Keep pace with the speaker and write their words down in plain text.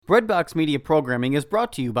Breadbox Media programming is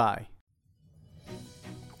brought to you by...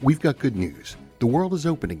 We've got good news. The world is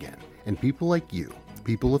open again, and people like you,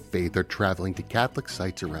 people of faith, are traveling to Catholic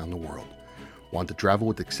sites around the world. Want to travel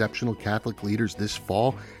with exceptional Catholic leaders this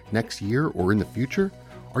fall, next year, or in the future?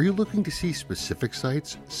 Are you looking to see specific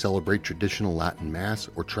sites, celebrate traditional Latin Mass,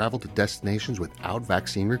 or travel to destinations without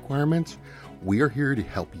vaccine requirements? We are here to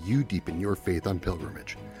help you deepen your faith on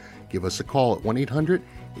pilgrimage. Give us a call at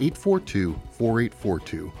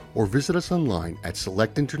 1-800-842-4842 or visit us online at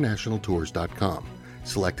selectinternationaltours.com.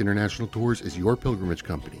 Select International Tours is your pilgrimage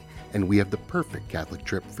company, and we have the perfect Catholic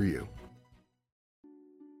trip for you.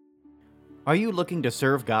 Are you looking to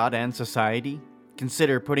serve God and society?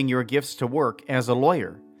 Consider putting your gifts to work as a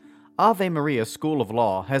lawyer. Ave Maria School of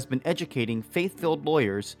Law has been educating faith-filled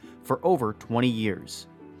lawyers for over 20 years.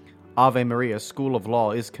 Ave Maria School of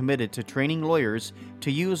Law is committed to training lawyers to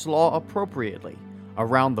use law appropriately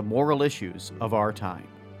around the moral issues of our time.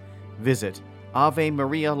 Visit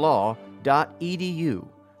avemarialaw.edu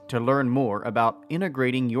to learn more about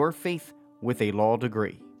integrating your faith with a law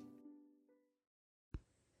degree.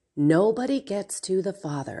 Nobody gets to the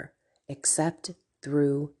Father except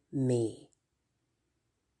through me.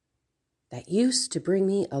 That used to bring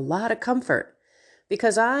me a lot of comfort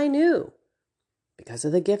because I knew, because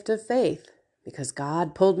of the gift of faith, because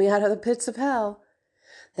God pulled me out of the pits of hell,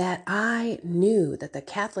 that I knew that the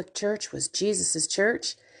Catholic Church was Jesus'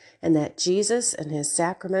 church, and that Jesus and his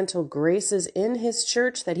sacramental graces in his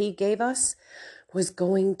church that he gave us was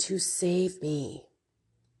going to save me.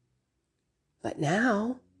 But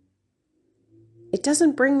now, it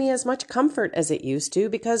doesn't bring me as much comfort as it used to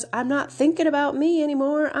because I'm not thinking about me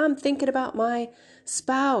anymore. I'm thinking about my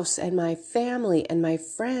spouse and my family and my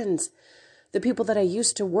friends, the people that I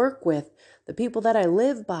used to work with, the people that I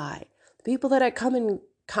live by, the people that I come in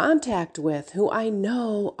contact with, who I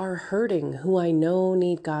know are hurting, who I know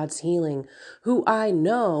need God's healing, who I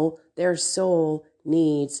know their soul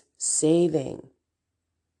needs saving.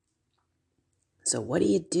 So what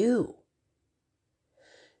do?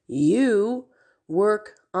 You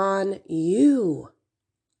work on you.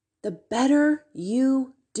 The better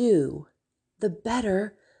you do, the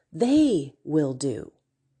better they will do.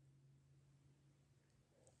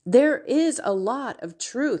 There is a lot of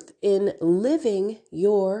truth in living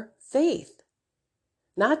your faith.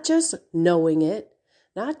 Not just knowing it,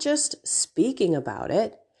 not just speaking about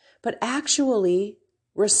it, but actually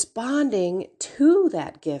responding to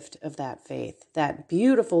that gift of that faith, that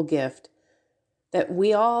beautiful gift that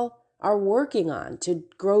we all are working on to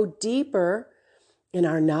grow deeper in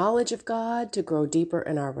our knowledge of God, to grow deeper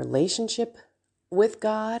in our relationship with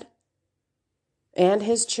God and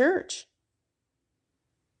his church.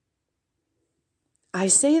 I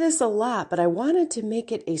say this a lot, but I wanted to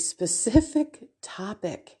make it a specific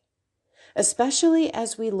topic, especially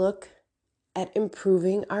as we look at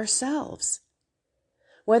improving ourselves.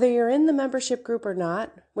 Whether you're in the membership group or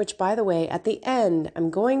not, which, by the way, at the end, I'm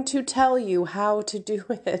going to tell you how to do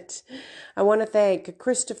it. I want to thank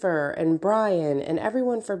Christopher and Brian and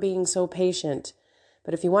everyone for being so patient.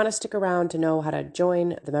 But if you want to stick around to know how to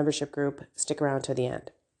join the membership group, stick around to the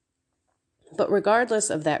end. But regardless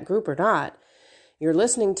of that group or not, you're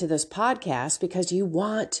listening to this podcast because you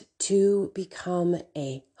want to become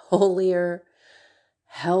a holier,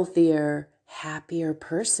 healthier, happier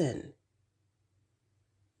person.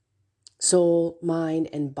 Soul, mind,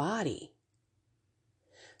 and body.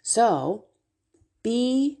 So,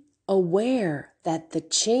 be aware that the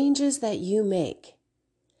changes that you make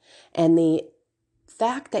and the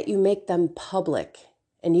fact that you make them public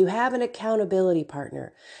and you have an accountability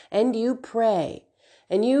partner and you pray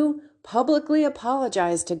and you publicly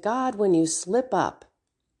apologize to God when you slip up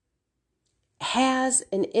has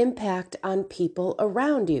an impact on people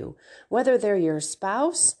around you, whether they're your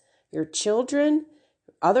spouse, your children,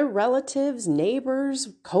 other relatives, neighbors,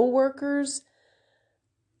 co-workers.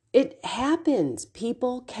 It happens.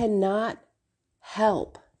 People cannot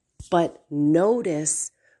help but notice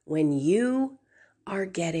when you are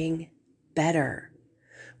getting better,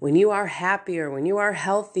 when you are happier, when you are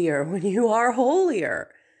healthier, when you are holier.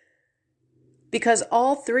 Because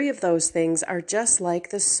all three of those things are just like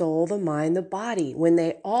the soul, the mind, the body. When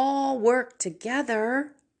they all work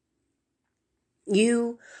together,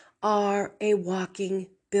 you are a walking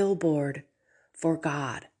billboard for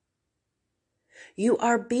God. You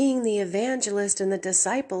are being the evangelist and the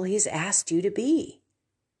disciple he's asked you to be.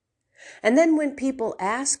 And then when people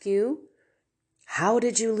ask you, how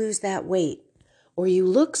did you lose that weight? Or you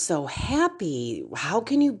look so happy. How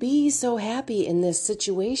can you be so happy in this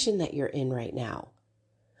situation that you're in right now?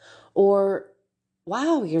 Or,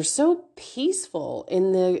 wow, you're so peaceful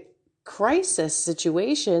in the crisis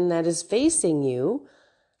situation that is facing you,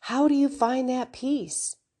 how do you find that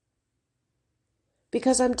peace?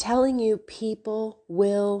 Because I'm telling you, people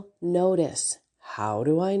will notice. How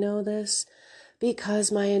do I know this?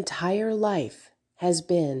 Because my entire life has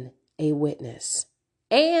been a witness.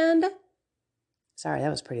 And, sorry, that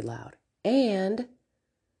was pretty loud. And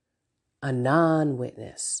a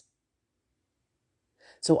non-witness.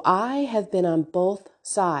 So I have been on both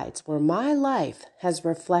sides where my life has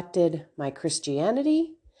reflected my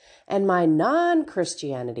Christianity and my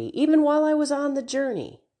non-Christianity, even while I was on the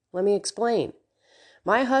journey. Let me explain.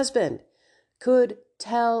 My husband could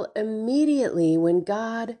tell immediately when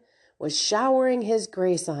God was showering his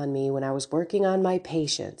grace on me, when I was working on my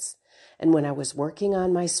patience and when I was working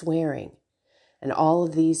on my swearing and all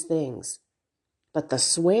of these things. But the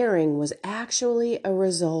swearing was actually a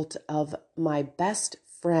result of my best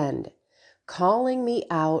friend calling me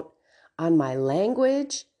out on my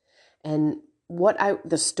language and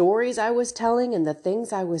the stories I was telling and the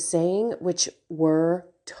things I was saying, which were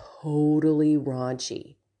totally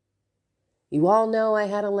raunchy. You all know I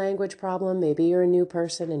had a language problem. Maybe you're a new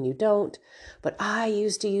person and you don't, but I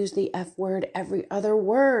used to use the F word every other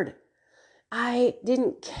word. I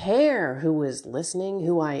didn't care who was listening,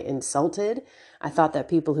 who I insulted. I thought that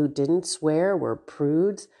people who didn't swear were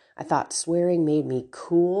prudes. I thought swearing made me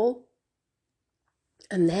cool.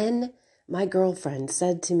 And then my girlfriend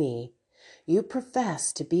said to me, "You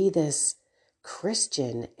profess to be this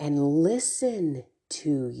Christian, and listen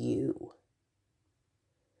to you."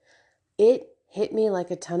 It hit me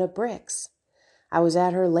like a ton of bricks. I was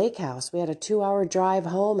at her lake house. We had a 2-hour drive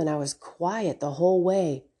home, and I was quiet the whole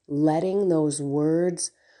way, letting those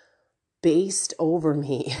words baste over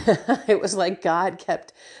me. It was like God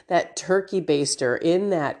kept that turkey baster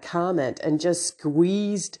in that comment and just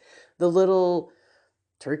squeezed the little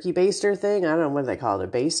turkey baster thing. I don't know what they call it, a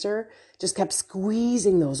baster. Just kept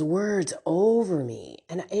squeezing those words over me.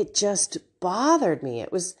 And it just bothered me.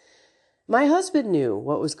 My husband knew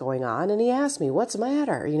what was going on, and he asked me, "What's the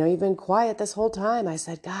matter? You've been quiet this whole time." I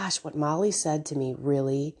said, "Gosh, what Molly said to me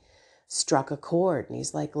really struck a chord." And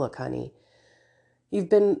he's like, "Look, honey, you've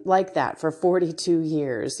been like that for 42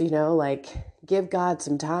 years, give God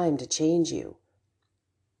some time to change you."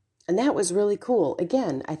 And that was really cool.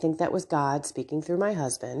 Again, I think that was God speaking through my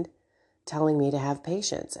husband, telling me to have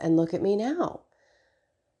patience. And look at me now.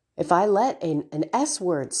 If I let an S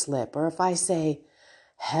word slip, or if I say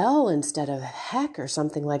hell instead of heck or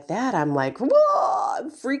something like that, I'm like, whoa,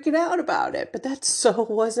 I'm freaking out about it. But that so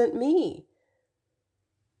wasn't me.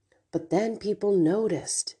 But then people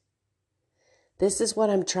noticed. This is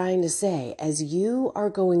what I'm trying to say. As you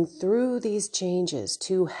are going through these changes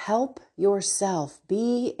to help yourself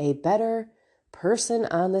be a better person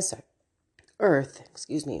on this earth,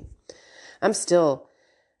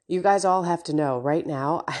 you guys all have to know right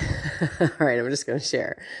now. All right, I'm just going to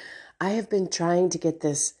share. I have been trying to get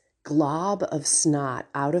this glob of snot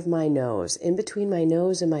out of my nose, in between my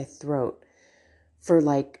nose and my throat, for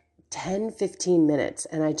like 10, 15 minutes.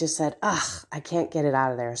 And I just said, I can't get it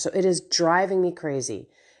out of there. So it is driving me crazy.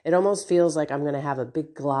 It almost feels like I'm going to have a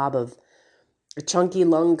big glob of a chunky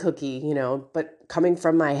lung cookie, but coming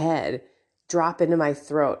from my head, drop into my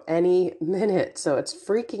throat any minute. So it's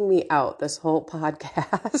freaking me out, this whole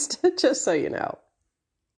podcast, just so you know.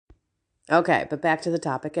 Okay, but back to the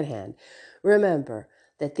topic at hand. Remember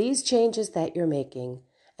that these changes that you're making,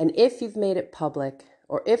 and if you've made it public,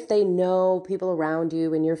 or if they know, people around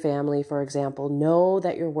you in your family, for example, know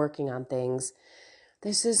that you're working on things,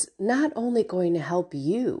 this is not only going to help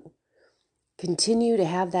you continue to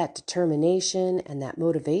have that determination and that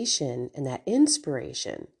motivation and that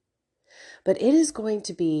inspiration, but it is going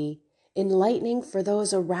to be enlightening for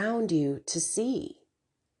those around you to see.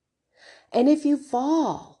 And if you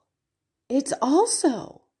fall, it's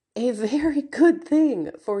also a very good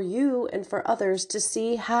thing for you and for others to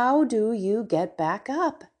see, how do you get back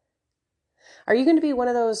up? Are you going to be one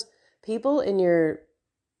of those people in your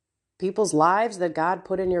people's lives that God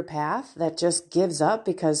put in your path that just gives up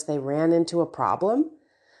because they ran into a problem?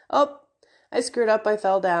 Oh, I screwed up, I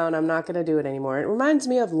fell down, I'm not going to do it anymore. It reminds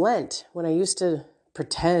me of Lent, when I used to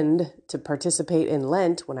pretend to participate in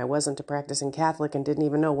Lent when I wasn't a practicing Catholic and didn't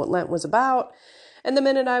even know what Lent was about. And the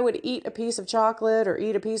minute I would eat a piece of chocolate or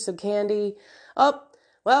eat a piece of candy,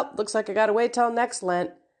 looks like I got to wait till next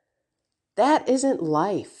Lent. That isn't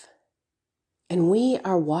life. And we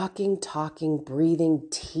are walking, talking, breathing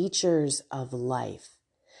teachers of life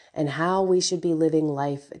and how we should be living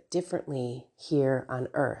life differently here on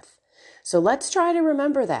earth. So let's try to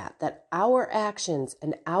remember that our actions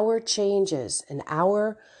and our changes and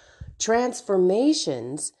our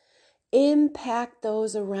transformations impact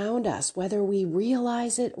those around us, whether we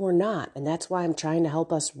realize it or not. And that's why I'm trying to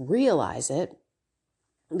help us realize it.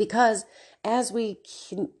 Because as we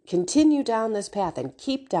continue down this path and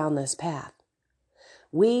keep down this path,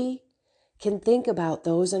 we can think about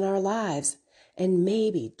those in our lives, and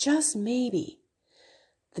maybe, just maybe,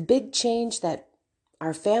 the big change that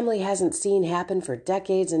our family hasn't seen happen for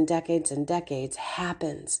decades and decades and decades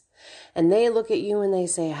happens. And they look at you and they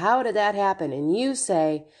say, how did that happen? And you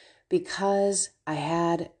say, because I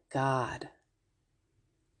had God.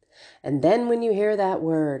 And then when you hear that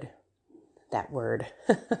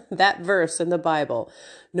verse in the Bible,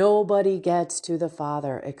 nobody gets to the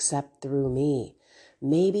Father except through me.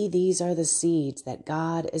 Maybe these are the seeds that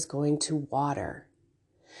God is going to water.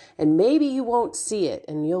 And maybe you won't see it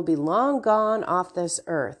and you'll be long gone off this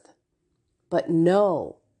earth. But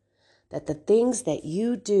know that the things that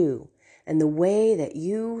you do and the way that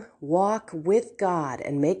you walk with God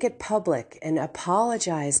and make it public and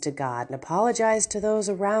apologize to God and apologize to those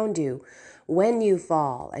around you when you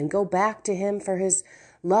fall and go back to Him for His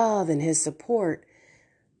love and His support,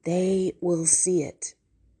 they will see it.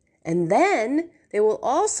 And then they will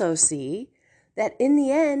also see that in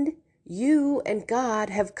the end, you and God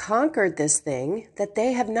have conquered this thing that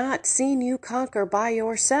they have not seen you conquer by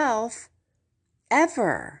yourself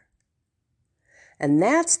ever. And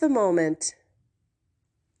that's the moment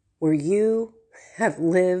where you have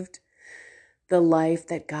lived the life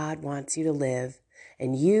that God wants you to live,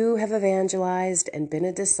 and you have evangelized and been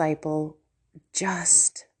a disciple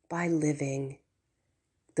just by living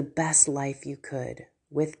the best life you could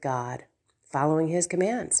with God, following His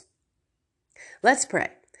commands. Let's pray.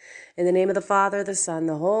 In the name of the Father, the Son,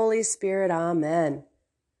 the Holy Spirit, amen.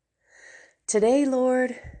 Today,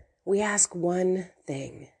 Lord, we ask one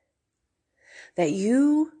thing, that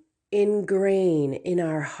you ingrain in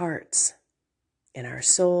our hearts, in our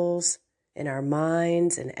souls, in our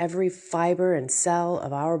minds, in every fiber and cell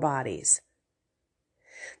of our bodies,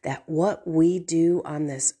 that what we do on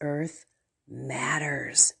this earth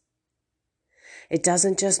matters. It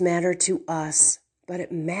doesn't just matter to us, but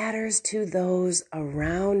it matters to those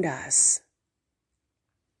around us.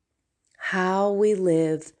 How we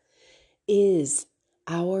live is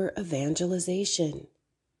our evangelization.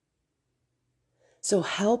 So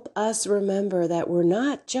help us remember that we're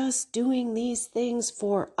not just doing these things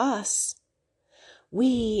for us.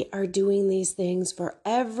 We are doing these things for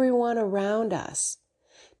everyone around us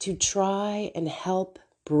to try and help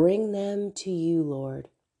bring them to you, Lord,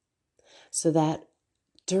 so that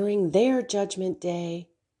during their judgment day,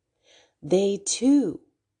 they too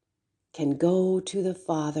can go to the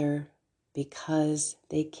Father because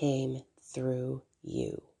they came through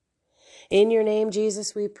you. In your name,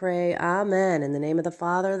 Jesus, we pray. Amen. In the name of the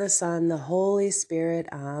Father, the Son, the Holy Spirit.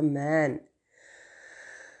 Amen.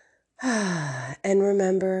 And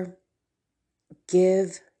remember,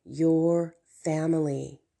 give your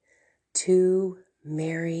family to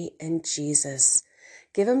Mary and Jesus.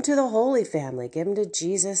 Give them to the Holy Family. Give them to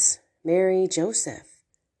Jesus, Mary, Joseph.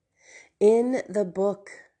 In the book,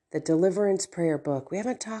 the Deliverance Prayer Book, we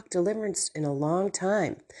haven't talked deliverance in a long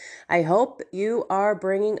time. I hope you are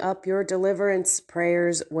bringing up your deliverance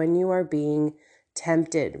prayers when you are being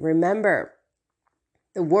tempted. Remember,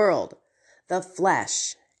 the world, the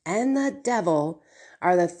flesh, and the devil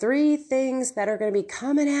are the three things that are going to be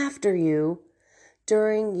coming after you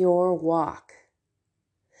during your walk.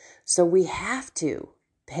 So we have to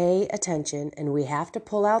pay attention and we have to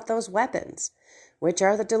pull out those weapons, which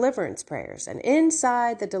are the deliverance prayers. And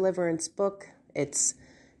inside the deliverance book, it's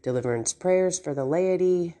Deliverance Prayers for the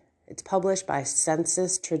Laity. It's published by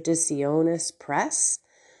Sensus Traditionis Press.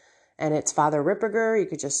 And it's Father Ripperger. You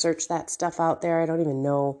could just search that stuff out there. I don't even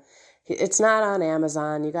know. It's not on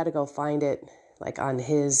Amazon. You got to go find it like on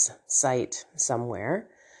his site somewhere.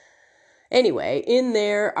 Anyway, in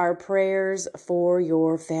there are prayers for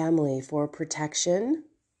your family, for protection.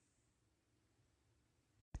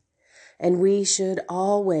 And we should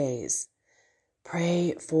always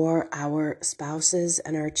pray for our spouses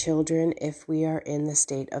and our children if we are in the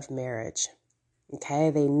state of marriage. Okay,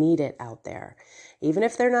 they need it out there, even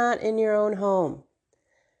if they're not in your own home.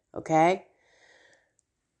 Okay?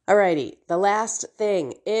 Alrighty, the last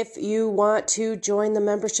thing, if you want to join the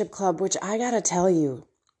membership club, which I gotta tell you,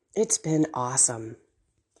 it's been awesome.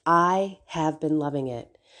 I have been loving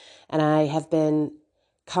it. And I have been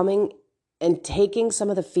coming and taking some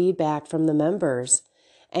of the feedback from the members,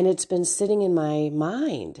 and it's been sitting in my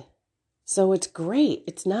mind. So it's great.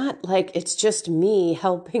 It's not like it's just me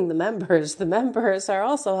helping the members. The members are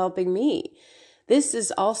also helping me. This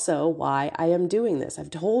is also why I am doing this. I've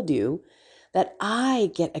told you that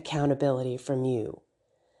I get accountability from you.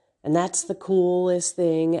 And that's the coolest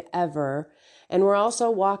thing ever. And we're also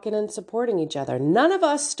walking and supporting each other. None of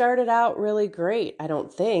us started out really great, I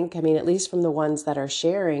don't think. I mean, at least from the ones that are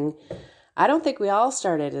sharing, I don't think we all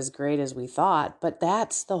started as great as we thought, but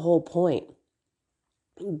that's the whole point.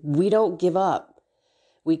 We don't give up.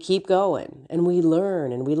 We keep going and we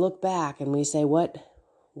learn and we look back and we say, what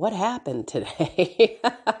happened today?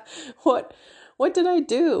 What did I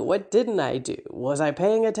do? What didn't I do? Was I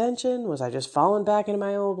paying attention? Was I just falling back into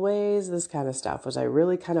my old ways? This kind of stuff. Was I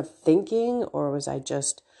really kind of thinking, or was I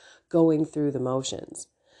just going through the motions?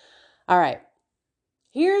 All right.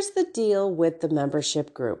 Here's the deal with the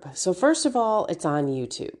membership group. So first of all, it's on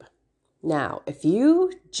YouTube. Now, if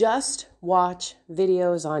you just watch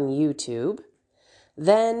videos on YouTube,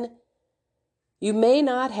 then you may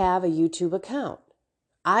not have a YouTube account.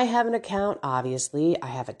 I have an account, obviously. I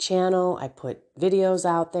have a channel. I put videos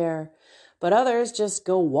out there. But others just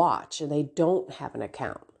go watch and they don't have an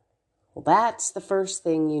account. Well, that's the first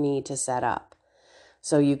thing you need to set up.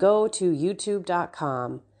 So you go to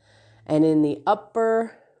youtube.com, and in the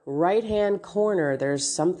upper right-hand corner, there's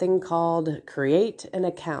something called Create an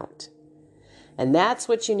Account. And that's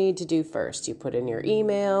what you need to do first. You put in your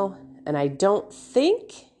email, and I don't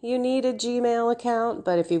think you need a Gmail account,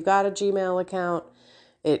 but if you've got a Gmail account,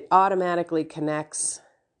 it automatically connects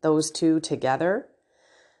those two together.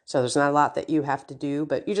 So there's not a lot that you have to do,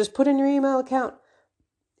 but you just put in your email account.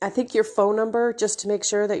 I think your phone number, just to make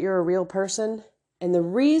sure that you're a real person. And the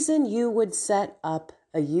reason you would set up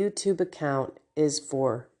a YouTube account is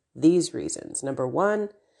for these reasons. Number one,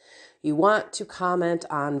 you want to comment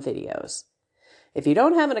on videos. If you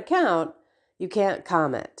don't have an account, you can't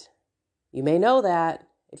comment. You may know that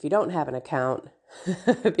if you don't have an account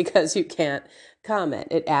because you can't comment.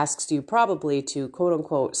 It asks you probably to, quote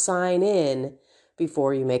unquote, sign in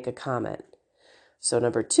before you make a comment. So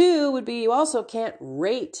number two would be you also can't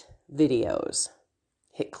rate videos.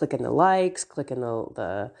 Clicking the likes, clicking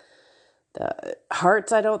the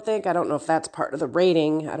hearts, I don't know if that's part of the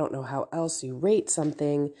rating. I don't know how else you rate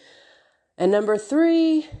something. And number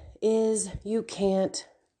three is you can't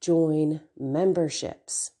join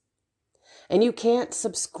memberships. And you can't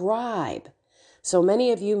subscribe. So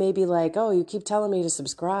many of you may be like, oh, you keep telling me to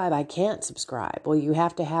subscribe. I can't subscribe. Well, you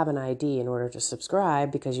have to have an ID in order to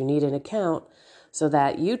subscribe because you need an account so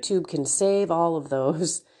that YouTube can save all of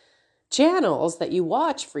those channels that you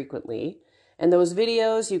watch frequently. And those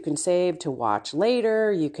videos you can save to watch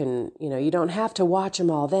later. You can, you don't have to watch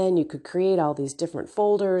them all then. You could create all these different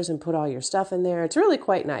folders and put all your stuff in there. It's really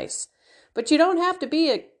quite nice. But you don't have to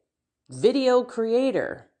be a video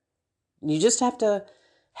creator. You just have to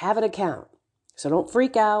have an account. So don't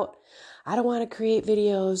freak out. I don't want to create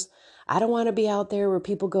videos. I don't want to be out there where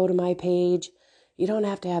people go to my page. You don't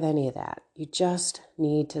have to have any of that. You just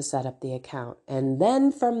need to set up the account. And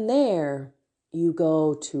then from there, you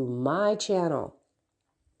go to my channel,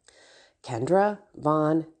 Kendra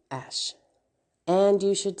Von Esch. And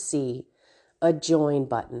you should see a join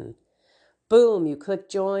button. Boom, you click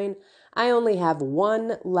join. I only have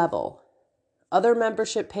one level. Other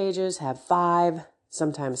membership pages have 5,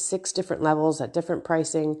 sometimes 6 different levels at different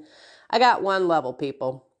pricing. I got one level,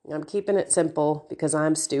 people. I'm keeping it simple because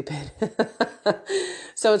I'm stupid.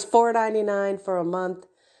 So it's $4.99 for a month.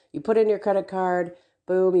 You put in your credit card,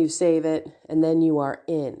 boom, you save it, and then you are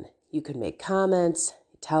in. You can make comments,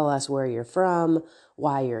 tell us where you're from,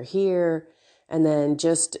 why you're here, and then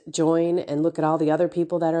just join and look at all the other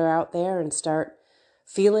people that are out there and start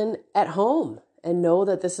feeling at home and know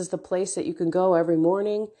that this is the place that you can go every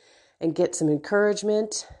morning and get some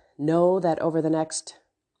encouragement. Know that over the next,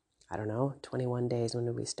 21 days, when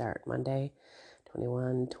did we start? Monday?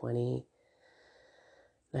 21, 20,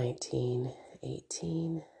 19,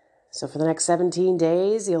 18. So for the next 17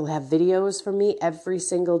 days, you'll have videos from me every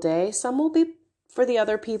single day. Some will be for the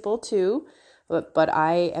other people too, but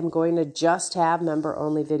I am going to just have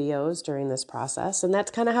member-only videos during this process, and that's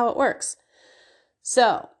kind of how it works.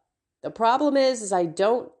 So the problem is I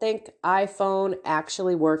don't think iPhone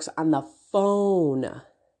actually works on the phone.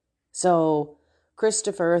 So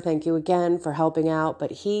Christopher, thank you again for helping out,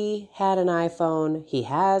 but he had an iPhone. He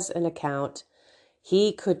has an account.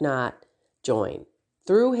 He could not join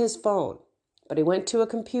through his phone, but he went to a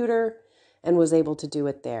computer and was able to do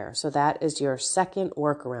it there. So that is your second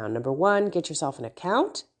workaround. Number 1, get yourself an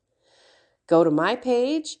account. Go to my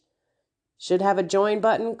page. Should have a join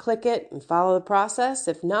button. Click it and follow the process.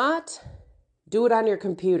 If not, do it on your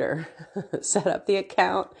computer. Set up the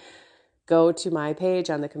account. Go to my page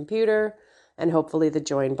on the computer, and hopefully the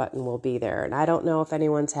join button will be there. And I don't know if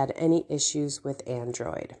anyone's had any issues with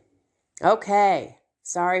Android. Okay.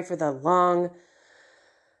 Sorry for the long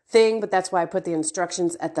thing, but that's why I put the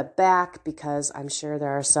instructions at the back, because I'm sure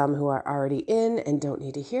there are some who are already in and don't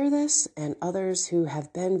need to hear this, and others who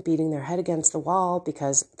have been beating their head against the wall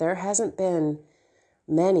because there hasn't been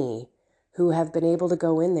many who have been able to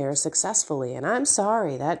go in there successfully. And I'm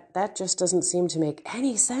sorry, that just doesn't seem to make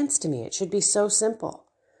any sense to me. It should be so simple.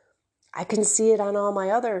 I can see it on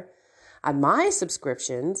on my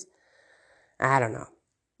subscriptions. I don't know.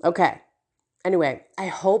 Okay. Anyway, I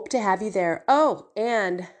hope to have you there. Oh,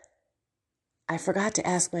 and I forgot to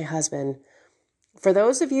ask my husband. For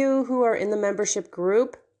those of you who are in the membership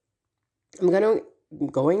group, I'm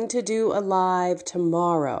going to do a live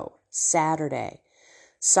tomorrow, Saturday,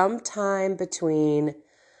 sometime between,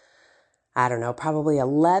 I don't know, probably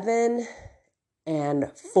 11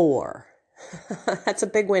 and 4. That's a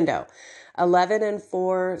big window. 11 and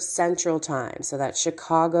 4 Central Time. So that's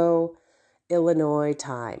Chicago, Illinois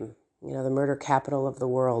time. The murder capital of the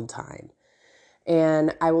world time.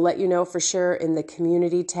 And I will let you know for sure in the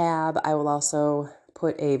community tab. I will also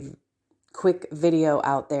put a quick video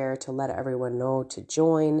out there to let everyone know to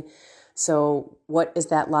join. So what is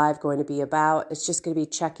that live going to be about? It's just going to be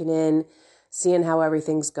checking in, seeing how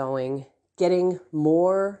everything's going, getting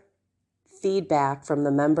more feedback from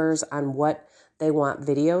the members on what they want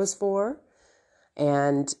videos for.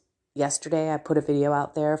 And yesterday I put a video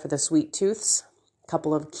out there for the sweet tooths, a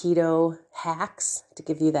couple of keto hacks to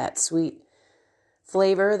give you that sweet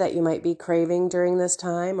flavor that you might be craving during this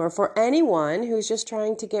time, or for anyone who's just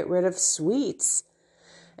trying to get rid of sweets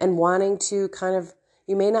and wanting to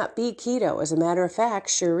you may not be keto. As a matter of fact,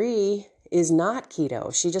 Cherie is not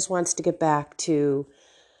keto. She just wants to get back to,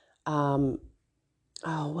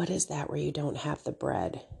 what is that where you don't have the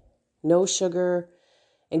bread? No sugar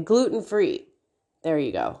and gluten-free. There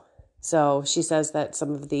you go. So she says that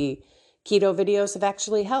some of the keto videos have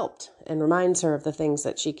actually helped and reminds her of the things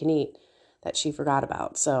that she can eat that she forgot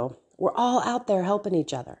about. So we're all out there helping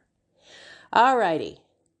each other. All righty.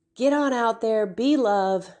 Get on out there, be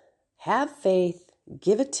love, have faith,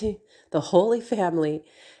 give it to the Holy Family,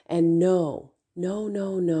 and know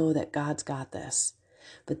that God's got this,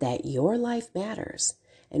 but that your life matters.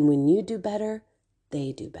 And when you do better,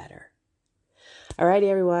 they do better. All righty,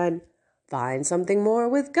 everyone. Find something more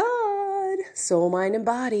with God, soul, mind, and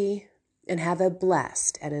body, and have a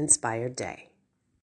blessed and inspired day.